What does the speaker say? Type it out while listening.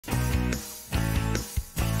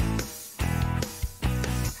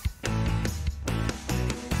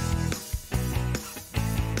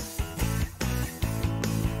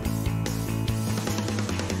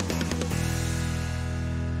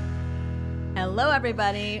Hello,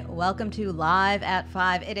 everybody. Welcome to Live at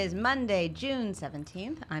 5. It is Monday, June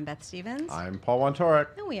 17th. I'm Beth Stevens. I'm Paul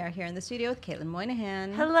Wontorek. And we are here in the studio with Caitlin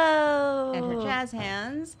Moynihan. Hello. And her jazz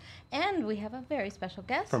hands. And we have a very special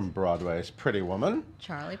guest. From Broadway's Pretty Woman.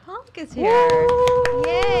 Charlie Pollock is here. Woo!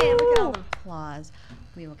 Yay, look at all the applause.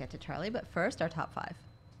 We will get to Charlie, but first, our top 5.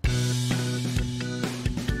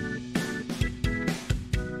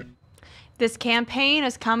 This campaign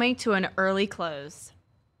is coming to an early close.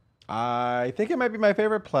 I think it might be my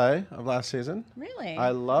favorite play of last season. Really?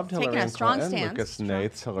 I loved Hillary and Clinton. Stance. Lucas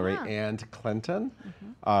Nate's Hillary and Clinton,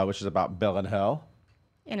 which is about Bill and Hill.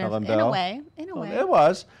 In a way. It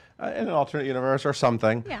was. In an alternate universe or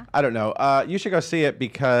something. Yeah. I don't know. You should go see it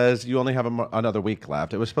because you only have another week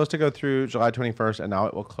left. It was supposed to go through July 21st, and now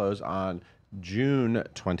it will close on June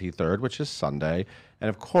 23rd, which is Sunday. And,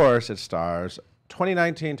 of course, it stars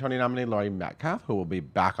 2019 Tony nominee Laurie Metcalf, who will be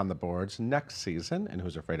back on the boards next season, and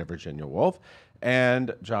Who's Afraid of Virginia Woolf,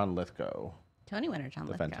 and John Lithgow. Tony winner John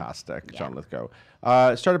Lithgow. Fantastic, John Lithgow.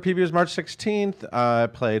 Started previews March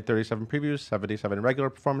 16th. Played 37 previews, 77 regular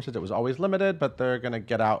performances. It was always limited, but they're going to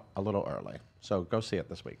get out a little early. So go see it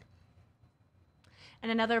this week.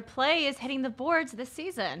 And another play is hitting the boards this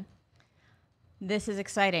season. This is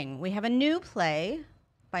exciting. We have a new play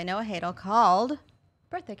by Noah Hadel called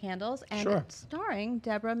Birthday Candles, and it's starring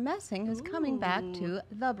Deborah Messing, who's coming back to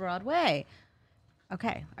the Broadway.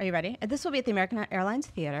 Okay, are you ready? This will be at the American Airlines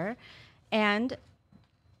Theater, and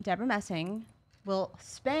Deborah Messing will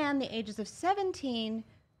span the ages of 17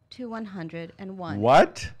 to 101.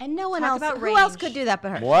 What? And no one Talk else. about Who range. else could do that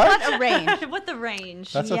but her? What? What a range. What the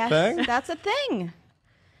range? That's a thing? That's a thing.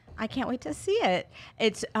 I can't wait to see it.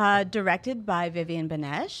 It's directed by Vivian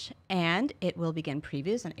Banesh, and it will begin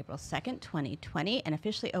previews on April 2nd, 2020, and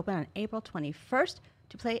officially open on April 21st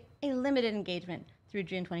to play a limited engagement through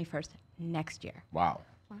June 21st next year. Wow.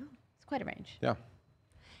 Wow. It's quite a range. Yeah.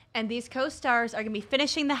 And these co-stars are going to be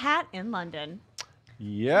finishing the hat in London.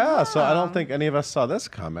 Yeah, so I don't think any of us saw this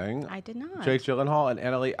coming. I did not. Jake Gyllenhaal and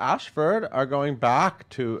Annalee Ashford are going back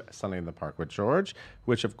to Sunny in the Park with George,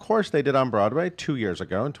 which of course they did on Broadway 2 years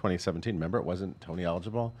ago in 2017. Remember, it wasn't Tony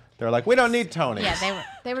eligible. They're like, we don't need Tony. Yeah,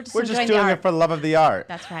 they were just We're enjoying just the doing art. it for the love of the art.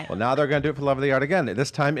 That's right. Well, now they're going to do it for the love of the art again. This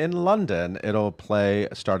time in London. It'll play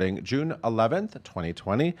starting June 11th,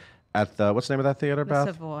 2020 at the, what's the name of that theater, The Beth?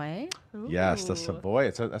 Savoy. Yes, the Savoy.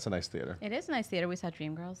 That's a nice theater. It is a nice theater. We saw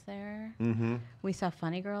Dreamgirls there. Mm-hmm. We saw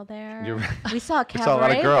Funny Girl there. You're right. We saw We saw a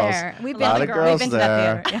lot of Cabaret girls. there. We've A been lot to of we've girls been to there.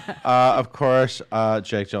 that theater. Yeah. Of course,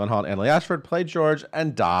 Jake Gyllenhaal and Annalee Ashford played George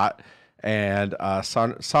and Dot, and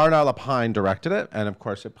Sarna Lapine directed it, and of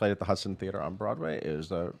course it played at the Hudson Theater on Broadway. It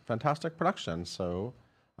was a fantastic production, so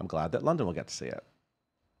I'm glad that London will get to see it.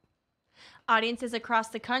 Audiences across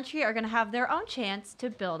the country are going to have their own chance to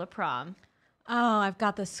build a prom. Oh, I've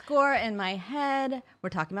got the score in my head. We're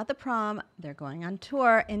talking about the prom. They're going on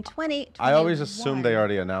tour in 2021. I always assumed they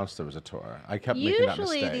already announced there was a tour. I kept making that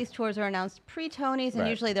mistake. Usually these tours are announced pre-Tonys, and Right.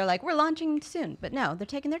 usually they're like, we're launching soon. But no, they're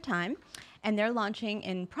taking their time, and they're launching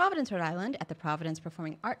in Providence, Rhode Island at the Providence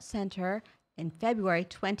Performing Arts Center in February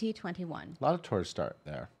 2021. A lot of tours start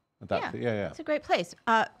there. Yeah. It's a great place.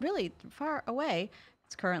 Really far away.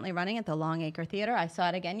 It's currently running at the Longacre Theater. I saw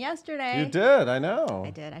it again yesterday. You did, I know. I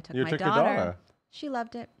did. I took You my took daughter. your daughter. She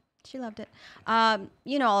loved it. She loved it.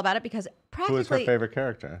 You know all about it because Who practically... is her favorite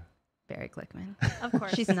character? Barry Glickman. Of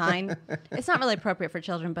course. She's 9. It's not really appropriate for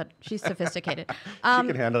children, but she's sophisticated. She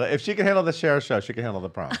can handle it. If she can handle the Cher show, she can handle the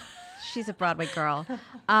prom. She's a Broadway girl.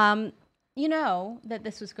 You know that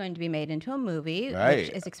this was going to be made into a movie, Right. which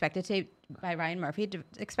is expected to, by Ryan Murphy,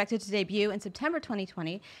 expected to debut in September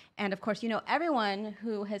 2020. And of course, you know, everyone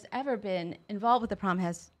who has ever been involved with the prom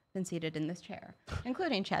has been seated in this chair,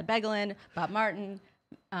 including Chad Beglin, Bob Martin,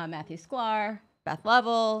 Matthew Sklar, Beth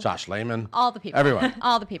Level, Josh Lehman. all the people. Everyone.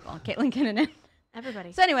 All the people. Caitlin Kinnunen.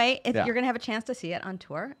 Everybody. So anyway, Yeah. you're going to have a chance to see it on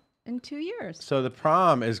tour in 2 years. So the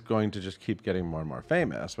prom is going to just keep getting more and more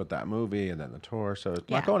famous with that movie and then the tour. So it's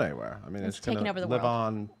Yeah. not going anywhere. I mean, It's it's going taking to over the live world.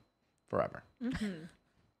 on forever.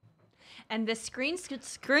 And this screen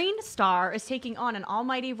star is taking on an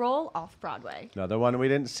almighty role off Broadway. Another one we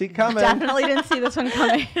didn't see coming. Definitely didn't see this one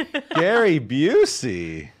coming. Gary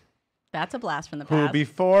Busey, That's a blast from the who past.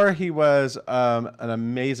 before he was an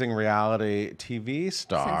amazing reality TV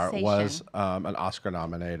star, Sensation. was an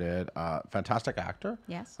Oscar-nominated fantastic actor.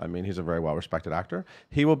 Yes. I mean, he's a very well-respected actor.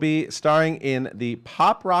 He will be starring in the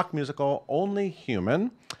pop rock musical Only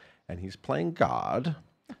Human, and he's playing God.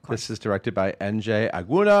 This is directed by N.J.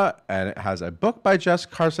 Aguna, and it has a book by Jess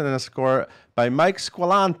Carson and a score by Mike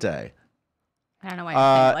Squilante. I don't know why you're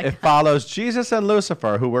saying it like It follows Jesus and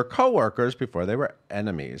Lucifer, who were co-workers before they were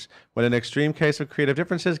enemies. When an extreme case of creative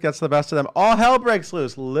differences gets the best of them, all hell breaks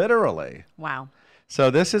loose, literally. Wow. So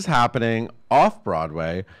this is happening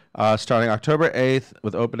off-Broadway, starting October 8th,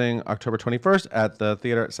 with opening October 21st at the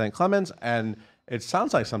theater at St. Clements. And it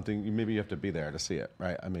sounds like something, maybe you have to be there to see it,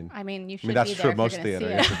 right? I mean, you should that's be there true. if Most you're gonna theater,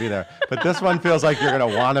 see you it. should be there. But this one feels like you're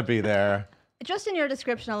going to want to be there. Just in your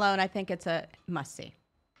description alone, I think it's a must-see.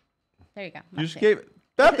 There you go. You just must-see. gave...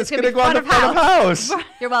 Beth, it's going to go on the front front of house.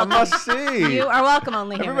 You're welcome. A must-see. You are welcome,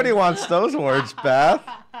 only Everybody human. wants those words, Beth.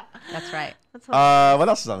 That's right. What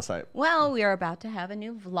else is on the site? Well, we are about to have a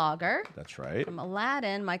new vlogger. That's right. From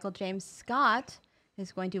Aladdin, Michael James Scott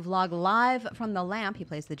is going to vlog live from the lamp. He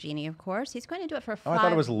plays the genie, of course. He's going to do it for 5... Oh, I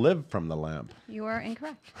thought it was live from the lamp. You are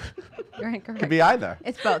incorrect. You're incorrect. Could be either.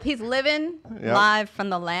 It's both. He's living Yep. live from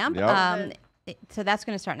the lamp. Yep. So that's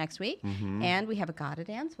going to start next week. Mm-hmm. And we have a Gotta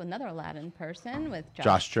Dance with another Aladdin person with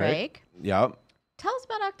Josh Drake. Yep. Tell us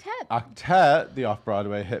about Octet. Octet, the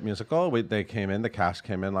off-Broadway hit musical. The cast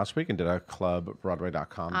came in last week and did a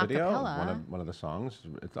clubbroadway.com video. Acapella. One of the songs.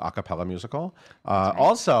 It's an a cappella musical.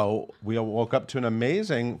 Also, we woke up to an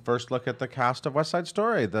amazing first look at the cast of West Side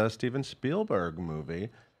Story, the Steven Spielberg movie.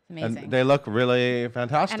 Amazing. And they look really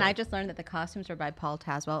fantastic. And I just learned that the costumes are by Paul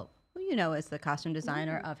Taswell, who you know is the costume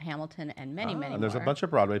designer of Hamilton and many more. And there's a bunch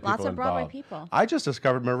of Broadway people Lots of Broadway involved. people. I just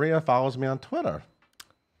discovered Maria follows me on Twitter.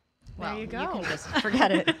 Well, you go. can just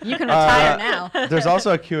forget it. You can retire now. There's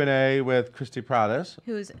also a Q&A with Christy Pradas.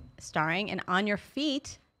 Who's starring in On Your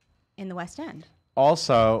Feet in the West End.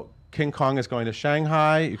 Also, King Kong is going to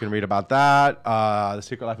Shanghai. You can read about that. The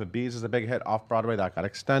Secret Life of Bees is a big hit off Broadway that got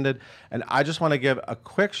extended. And I just want to give a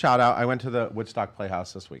quick shout out. I went to the Woodstock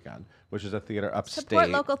Playhouse this weekend, which is a theater upstate. Support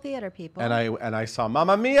local theater people. And I saw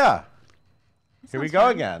Mamma Mia. Here we go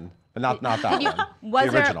again, but not that one.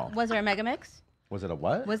 The original. Was there a mega mix? Was it a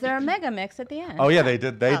what? Was there a mega mix at the end? Oh yeah, they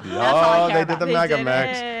did. They did. all I care They did the about. mega did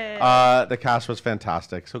mix. it. The cast was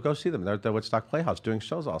fantastic. So go see them. They're at the Woodstock Playhouse doing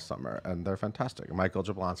shows all summer, and they're fantastic. Michael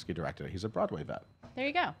Jablonski directed it. He's a Broadway vet. There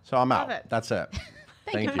you go. So I'm Love out. it. That's it.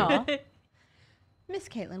 Thank you, Paul. Miss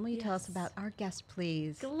Caitlin, will you tell us about our guest,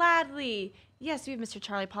 please? Gladly. Yes, we have Mr.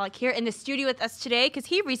 Charlie Pollock here in the studio with us today because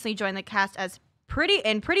he recently joined the cast as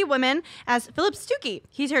Pretty Women as Philip Stuckey.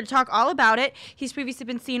 He's here to talk all about it. He's previously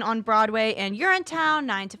been seen on Broadway in Urinetown,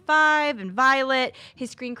 9 to 5, and Violet. His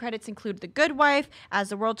screen credits include The Good Wife, As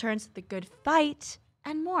the World Turns, The Good Fight,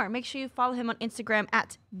 and more. Make sure you follow him on Instagram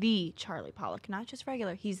at the Charlie Pollock, not just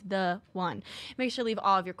regular. He's the one. Make sure to leave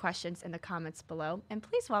all of your questions in the comments below. And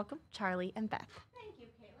please welcome Charlie and Beth.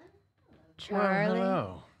 Charlie.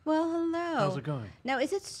 Hello. Well, hello. How's it going? Now,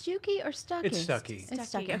 is it Stuckey or Stuckey? It's Stuckey. It's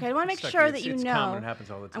Stuckey. Stuckey. Okay, I want to make Stuckey. sure that It's- you it's know. common. It happens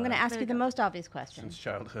all the I'm going to time. ask you the most obvious question. Since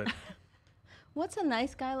childhood. What's a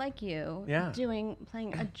nice guy like you Yeah. playing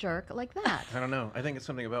a jerk like that? I don't know. I think it's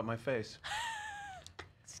something about my face.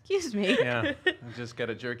 Excuse me. Yeah. I just got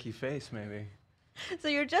a jerky face, maybe. So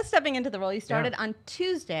you're just stepping into the role. You started on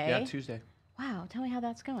Tuesday. Yeah, Tuesday. Wow, tell me how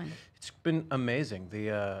that's going. It's been amazing.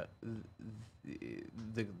 The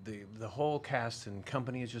whole cast and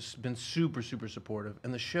company has just been super supportive,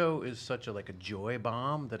 and the show is such a joy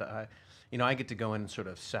bomb that I get to go in and sort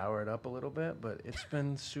of sour it up a little bit, but it's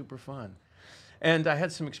been super fun. And I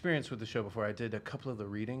had some experience with the show before. I did a couple of the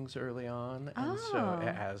readings early on, and so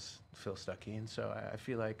as Phil Stuckey, and so I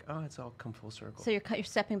feel like it's all come full circle. So you're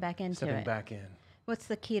stepping back into Stepping it. back in. What's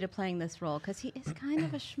the key to playing this role? Because he is kind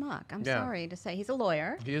of a schmuck. I'm Yeah. sorry to say. He's a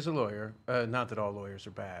lawyer. He is a lawyer. Not that all lawyers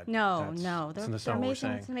are bad. No, That's they're not what we're amazing.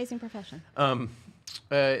 saying. It's an amazing profession.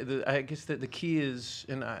 I guess that the key is,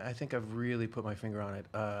 and I think I've really put my finger on it,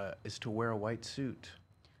 is to wear a white suit.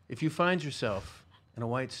 If you find yourself in a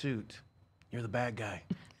white suit, you're the bad guy.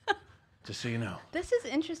 Just so you know. This is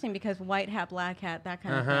interesting because white hat, black hat, that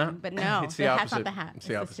kind of thing. But no, It's the the opposite. hat's not the hat. It's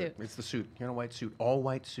the opposite. suit. It's the suit. You're in a white suit. All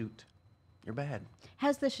white suit. You're bad.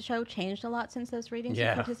 Has the show changed a lot since those readings you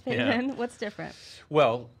Yeah, participated yeah. in? What's different?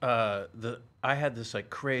 Well, I had this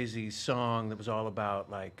crazy song that was all about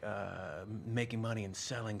making money and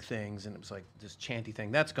selling things, and it was this chanty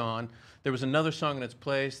thing. That's gone. There was another song in its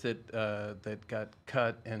place that got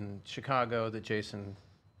cut in Chicago that Jason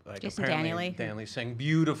apparently Danley sang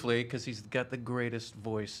beautifully because he's got the greatest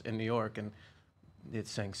voice in New York, and it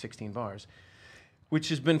sang 16 bars. Which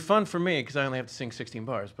has been fun for me because I only have to sing 16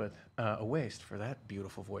 bars, but a waste for that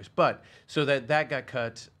beautiful voice. But so that got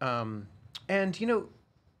cut, and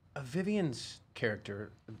Vivian's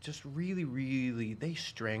character just really they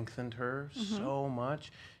strengthened her so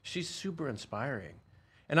much. She's super inspiring,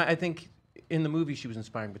 and I think in the movie she was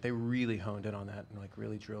inspiring, but they really honed in on that and like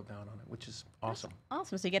really drilled down on it, which is awesome.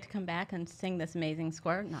 Awesome. So you get to come back and sing this amazing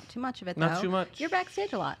score. Not too much of it, though. Not too much. You're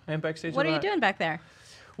backstage a lot. I am backstage What a are you lot. doing back there?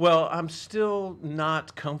 Well, I'm still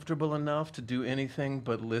not comfortable enough to do anything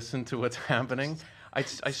but listen to what's happening. I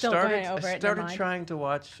Still going over it in your started mind. trying to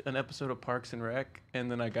watch an episode of Parks and Rec, and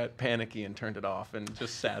then I got panicky and turned it off and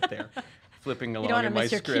just sat there, flipping don't along wanna in my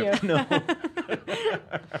miss your script. cue. No.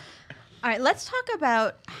 All right, let's talk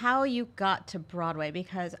about how you got to Broadway,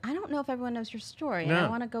 because I don't know if everyone knows your story, and I No.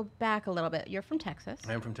 want to go back a little bit. You're from Texas.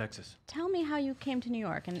 I am from Texas. Tell me how you came to New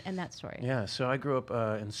York and that story. Yeah, so I grew up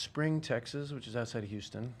in Spring, Texas, which is outside of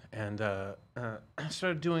Houston, and I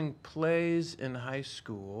started doing plays in high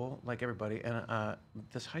school, like everybody. And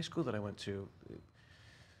this high school that I went to,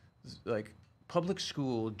 like public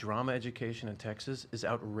school drama education in Texas, is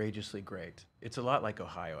outrageously great. It's a lot like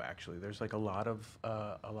Ohio, actually. There's like a lot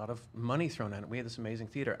of money thrown at it. We had this amazing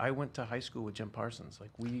theater. I went to high school with Jim Parsons.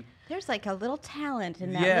 Like we. There's like a little talent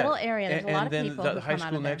in that little area. There's a lot of people And who then the high come out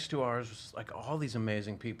school of there. next to ours was like all these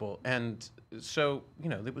amazing people. And so, you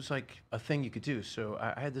know, it was like a thing you could do. So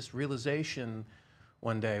I had this realization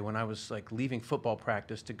one day when I was like leaving football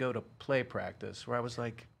practice to go to play practice, where I was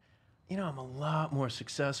like, you know, I'm a lot more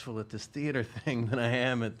successful at this theater thing than I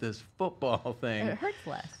am at this football thing. It hurts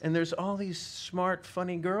less. And there's all these smart,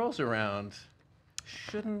 funny girls around.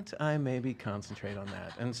 Shouldn't I maybe concentrate on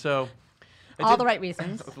that? And so, All the right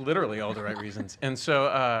reasons. literally all the right reasons. And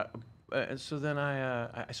so, so then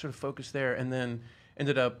I sort of focused there, and then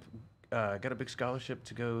ended up got a big scholarship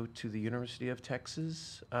to go to the University of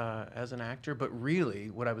Texas as an actor. But really,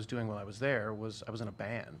 what I was doing while I was there was I was in a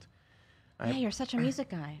band. Yeah, you're such a music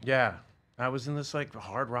guy. Yeah, I was in this like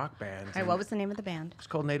hard rock band. All right, what was the name of the band? It's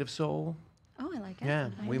called Native Soul. Oh, I like it. Yeah,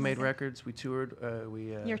 I we like made it. records. We toured.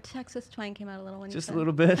 Your Texas twang came out a little when Just you a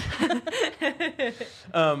little bit.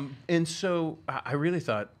 And so I really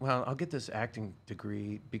thought, well, I'll get this acting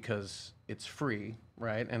degree because it's free,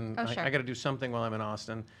 right? And Oh, sure. I got to do something while I'm in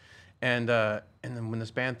Austin. And then when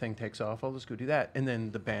this band thing takes off, I'll just go do that. And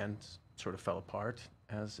then the band sort of fell apart,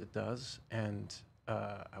 as it does. And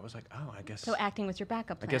I was like, oh, I guess. So acting was your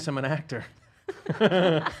backup plan. I guess I'm an actor.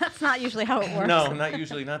 That's not usually how it works. No, not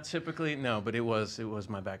usually, not typically. No, but it was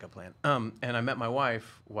my backup plan. And I met my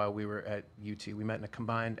wife while we were at UT. We met in a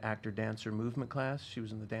combined actor-dancer movement class. She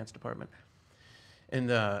was in the dance department. And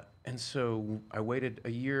so I waited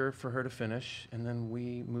a year for her to finish, and then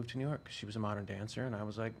we moved to New York. She was a modern dancer, and I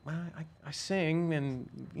was like, well, I sing,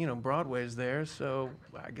 and you know, Broadway's there, so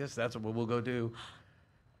I guess that's what we'll go do.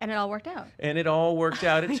 And it all worked out. And it all worked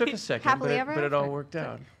out. It took a second, Happily ever but it all after. worked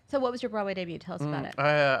out. So what was your Broadway debut? Tell us about it.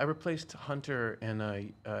 I replaced Hunter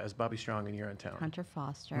as Bobby Strong in Year in Town. Hunter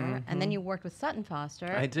Foster. And then you worked with Sutton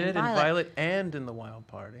Foster. I did, in Violet and in The Wild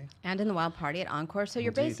Party. And in the Wild Party at Encore. So you're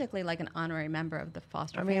Indeed. basically like an honorary member of the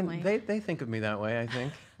Foster I mean, family. they think of me that way, I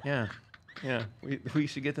think. Yeah. Yeah. We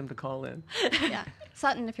should get them to call in. Yeah.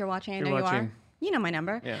 Sutton, if you're watching, I You're know you are. watching. You know my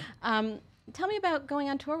number. Yeah. Tell me about going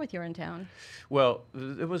on tour with You're in Town. Well,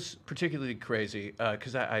 it was particularly crazy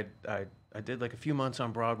because I did like a few months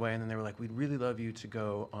on Broadway, and then they were like, we'd really love you to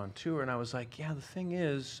go on tour. And I was like, yeah, the thing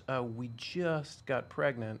is, we just got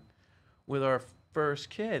pregnant with our first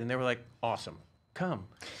kid. And they were like, awesome, come.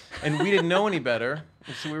 And we didn't know any better.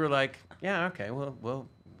 And so we were like, yeah, okay, well, we'll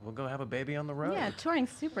go have a baby on the road. Yeah,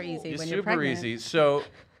 touring's super easy It's when you're super pregnant. easy. So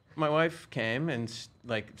my wife came and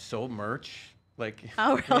like sold merch. Like,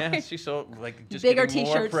 Oh, really? yeah, she sold like just Bigger getting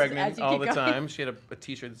more t-shirts as pregnant you all keep the going. time. She had a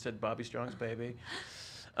T-shirt that said Bobby Strong's baby.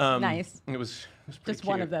 Nice. It was pretty Just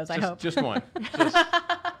one cute. of those, I Just- hope. Just one.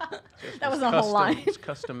 That was a whole line. It's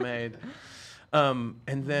custom made. And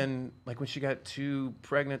then, like when she got too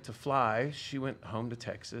pregnant to fly, she went home to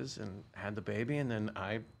Texas and had the baby. And then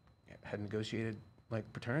I had negotiated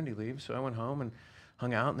like paternity leave, so I went home and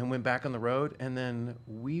hung out, and then went back on the road. And then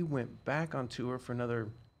we went back on tour for another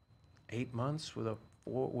 8 months with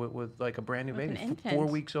like a brand new With baby. an infant. 4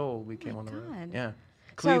 weeks old, we came my on the road. God. Yeah, So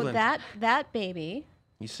Cleveland. that baby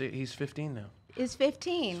You see, he's 15 now. is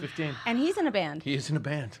 15. He's 15. And he's in a band. He is in a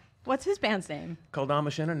band What's his band's name? called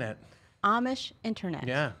Amish Internet. Amish Internet.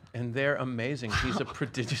 Yeah, and they're amazing. He's a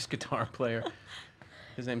prodigious guitar player.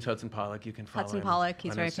 His name's Hudson Pollock. You can follow Hudson him Pollock,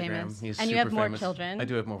 he's on very Instagram. famous. He's And you have super more famous. children? I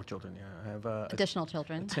do have more children, yeah. I have a Additional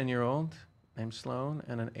children. 10-year-old named Sloan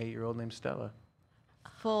and an 8-year-old named Stella.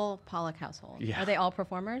 Full Pollock household. Yeah. Are they all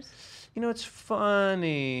performers? You know, it's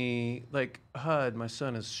funny. Like, Hud, my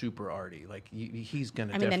son, is super arty. Like, he's going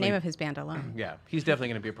to I mean, definitely... the name of his band alone. Yeah, he's definitely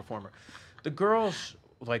going to be a performer. The girls,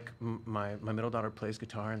 like my middle daughter plays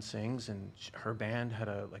guitar and sings, and her band had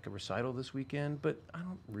a recital this weekend. But I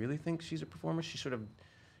don't really think she's a performer. She sort of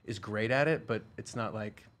is great at it, but it's not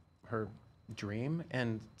like her dream.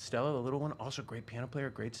 And Stella, the little one, also great piano player,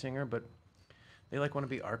 great singer, but they like want to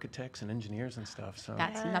be architects and engineers and stuff. So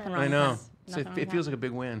That's nothing wrong I with know. that. So Nothing wrong it with feels that. like a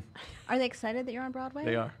big win. Are they excited that you're on Broadway?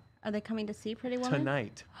 They are. Are they coming to see Pretty Woman?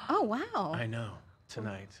 Tonight. Oh, wow. I know.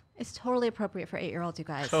 Tonight. It's totally appropriate for 8-year-olds, you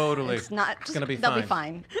guys. Totally. It's not. It's going to be They'll fine. be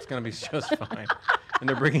fine. It's going to be just fine. And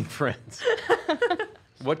they're bringing friends.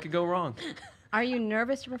 What could go wrong? Are you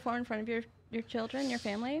nervous to perform in front of your children, your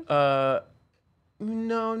family?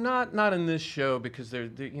 No, not in this show because they're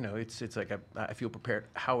it's like I feel prepared.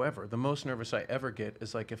 However, the most nervous I ever get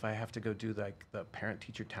is like if I have to go do like the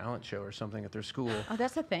parent-teacher talent show or something at their school. Oh,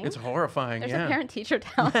 that's a thing? It's horrifying. There's yeah. a parent-teacher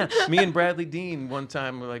talent. Me and Bradley Dean one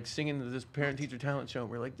time were like singing this parent-teacher talent show.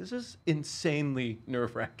 And we're like, this is insanely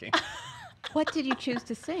nerve-wracking. What did you choose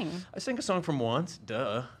to sing? I sang a song from Once.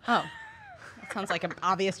 Duh. Oh, that sounds like an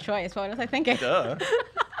obvious choice. What was I thinking? Duh.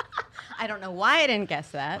 I don't know why I didn't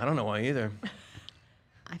guess that. I don't know why either.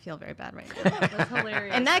 I feel very bad right now. That's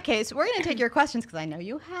hilarious. In that case, we're going to take your questions because I know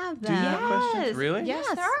you have them. Do you have questions? Really? Yes.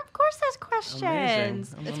 There are, of course, there's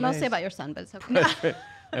questions. Amazing. I'm It's mostly amazed. about your son, but it's okay.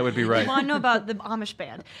 That would be right. I want to know about the Amish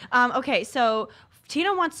band. Okay, so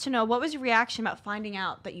Tina wants to know what was your reaction about finding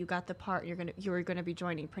out that you got the part you were gonna be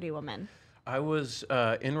joining Pretty Woman. I was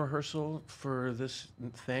in rehearsal for this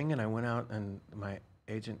thing, and I went out, and my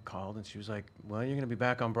agent called, and she was like, "Well, you're going to be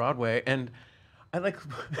back on Broadway." And I like,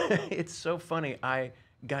 it's so funny. I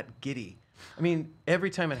got giddy. I mean, every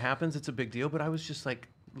time it happens, it's a big deal, but I was just like,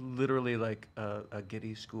 literally like a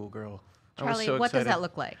giddy schoolgirl. I was Charlie, so what does excited. that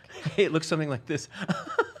look like? It looks something like this.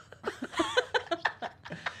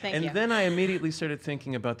 Thank And you. then I immediately started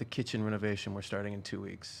thinking about the kitchen renovation we're starting in 2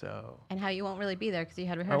 weeks. So And how you won't really be there because you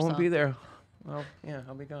had I rehearsal. won't be there. Well, yeah,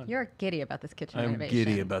 I'll be gone. You're giddy about this kitchen I'm renovation.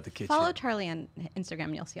 giddy about the kitchen. Follow Charlie on Instagram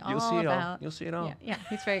and you'll see all You'll see it all. about. You'll see it all. Yeah, yeah,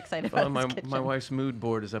 he's very excited Well, about this kitchen. my wife's mood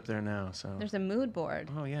board is up there now. So. There's a mood board.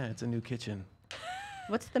 Oh yeah, it's a new kitchen.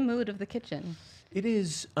 What's the mood of the kitchen? It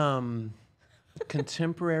is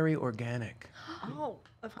contemporary organic. Oh,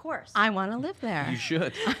 of course. I want to live there. You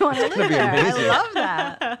should. I want to live be there. amazing. I love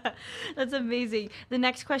that. That's amazing. The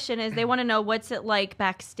next question is they want to know what's it like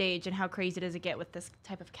backstage and how crazy does it get with this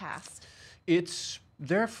type of cast?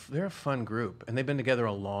 They're a fun group, and they've been together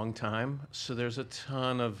a long time. So there's a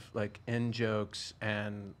ton of like in jokes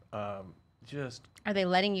and just. Are they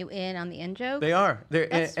letting you in on the in jokes? They are.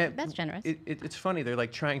 That's generous. It's funny. They're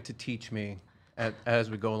like trying to teach me as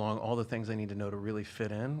we go along all the things I need to know to really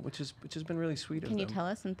fit in, which has been really sweet of Can them. you tell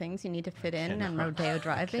us some things you need to fit in on cannot. Rodeo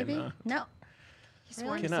Drive, baby? Cannot. No. He's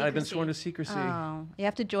sworn to Cannot. I've been secrecy. sworn to secrecy. Oh, you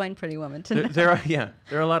have to join Pretty Woman to know. There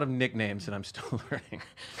are a lot of nicknames that I'm still learning.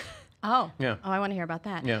 Oh. Yeah. Oh, I want to hear about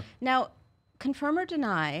that. Yeah. Now, confirm or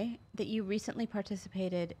deny that you recently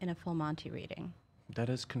participated in a full Monty reading. That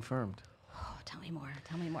is confirmed. Oh, tell me more.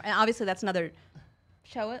 Tell me more. And obviously, that's another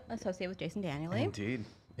show associated with Jason Daniely.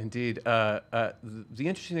 Indeed. The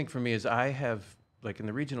interesting thing for me is I have, like in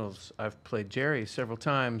the regionals, I've played Jerry several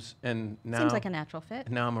times, and now Seems like a natural fit.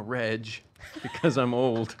 now I'm a Reg because I'm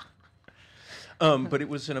old. But it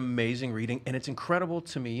was an amazing reading, and it's incredible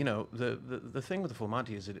to me. You know, the thing with the Full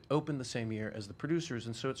Monty is it opened the same year as the producers,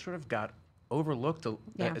 and so it sort of got overlooked,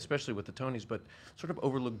 Yeah. especially with the Tonys, but sort of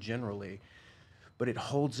overlooked generally. But it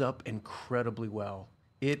holds up incredibly well.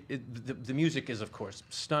 The music is, of course,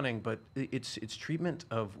 stunning, but its treatment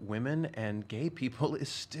of women and gay people is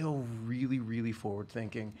still really, really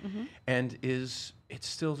forward-thinking, and it's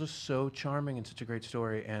still just so charming and such a great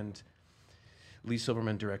story. And Lee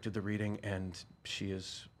Silverman directed the reading, and she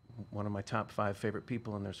is one of my top 5 favorite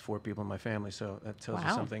people, and there's 4 people in my family, so that tells you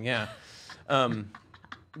Wow. something. Yeah,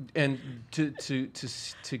 and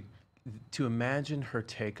to imagine her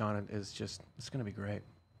take on it is just, it's going to be great.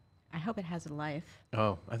 I hope it has a life.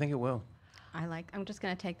 Oh, I think it will. I'm just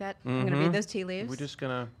going to take that. I'm going to read those tea leaves. We're just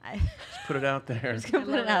gonna I, just put it out there. just going to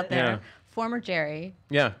put it love out it. there. Yeah. Former Jerry,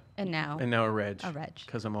 Yeah, and now and now a Reg. a Reg.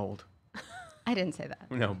 Because I'm old. I didn't say that.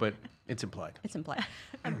 No, but it's implied. It's implied.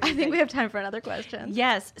 I think we have time for another question.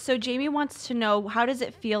 Yes. So Jamie wants to know, how does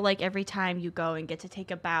it feel like every time you go and get to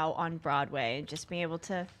take a bow on Broadway and just be able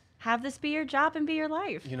to have this be your job and be your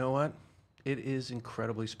life? You know what? It is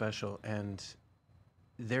incredibly special, and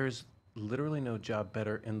there's literally no job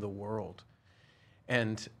better in the world.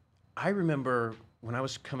 And I remember when I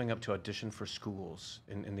was coming up to audition for schools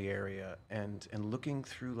in the area and looking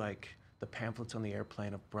through like the pamphlets on the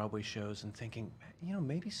airplane of Broadway shows and thinking, you know,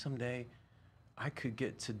 maybe someday I could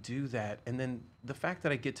get to do that. And then the fact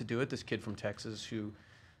that I get to do it, this kid from Texas who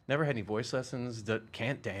never had any voice lessons, that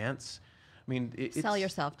can't dance. I mean, Sell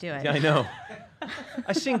yourself. Do it. Yeah, I know.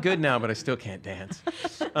 I sing good now, but I still can't dance.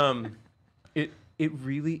 It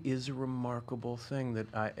really is a remarkable thing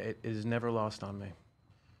that it is never lost on me.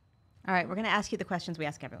 All right, we're going to ask you the questions we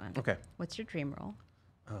ask everyone. Okay. What's your dream role?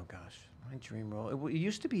 Oh gosh, my dream role. It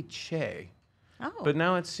used to be Che, Oh. but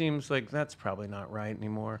now it seems like that's probably not right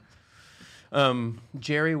anymore.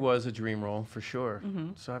 Jerry was a dream role for sure.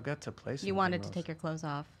 So I've got to play some You wanted to dream take your clothes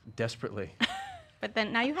off. roles. Desperately. But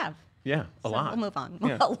then now you have. Yeah, a So lot. We'll move on.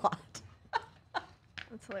 Yeah. A lot.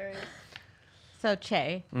 That's hilarious. So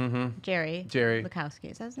Che, Jerry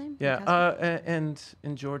Lukowski. Is that his name? Yeah, Lukowski?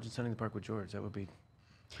 and George and Sunny in the Park with George. That would be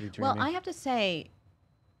pretty dreamy. Well, I have to say,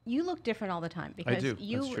 you look different all the time because do.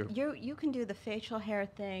 That's true. you can do the facial hair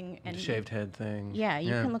thing and Shaved head thing. Yeah,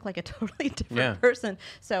 you can look like a totally different Yeah. person.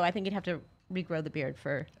 So I think you'd have to regrow the beard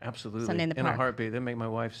for. Absolutely. Sunday in the a Park. heartbeat. That'd make my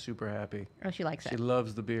wife super happy. Oh, she likes She it.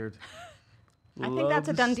 loves the beard. I think that's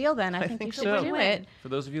a done Loves- deal then. I think you should so. do it. For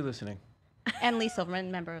those of you listening. And Lee Silverman,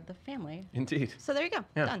 member of the family. Indeed. So there you go.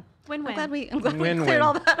 Yeah. Done. Win-win. I'm glad we Win-win. cleared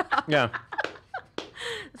all that up. Yeah.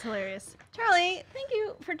 That's hilarious. Charlie, thank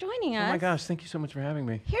you for joining us. Oh my gosh, thank you so much for having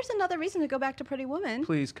me. Here's another reason to go back to Pretty Woman.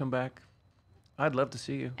 Please come back. I'd love to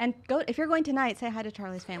see you. And go if you're going tonight, say hi to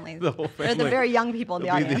Charlie's family. The whole They're the family. very young people in the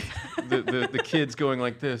It'll be audience. the kids going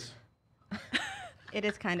like this. It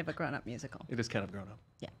is kind of a grown-up musical. It is kind of grown up.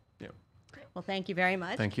 Yeah. Yeah. Well, thank you very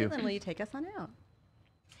much. Thank you. Caitlin, will you take us on out?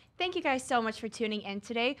 Thank you guys so much for tuning in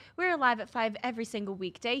today. We're live at 5 every single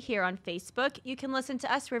weekday here on Facebook. You can listen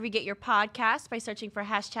to us wherever you get your podcasts by searching for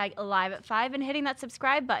hashtag Alive at 5 and hitting that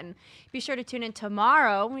subscribe button. Be sure to tune in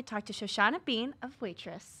tomorrow when we talk to Shoshana Bean of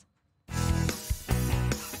Waitress.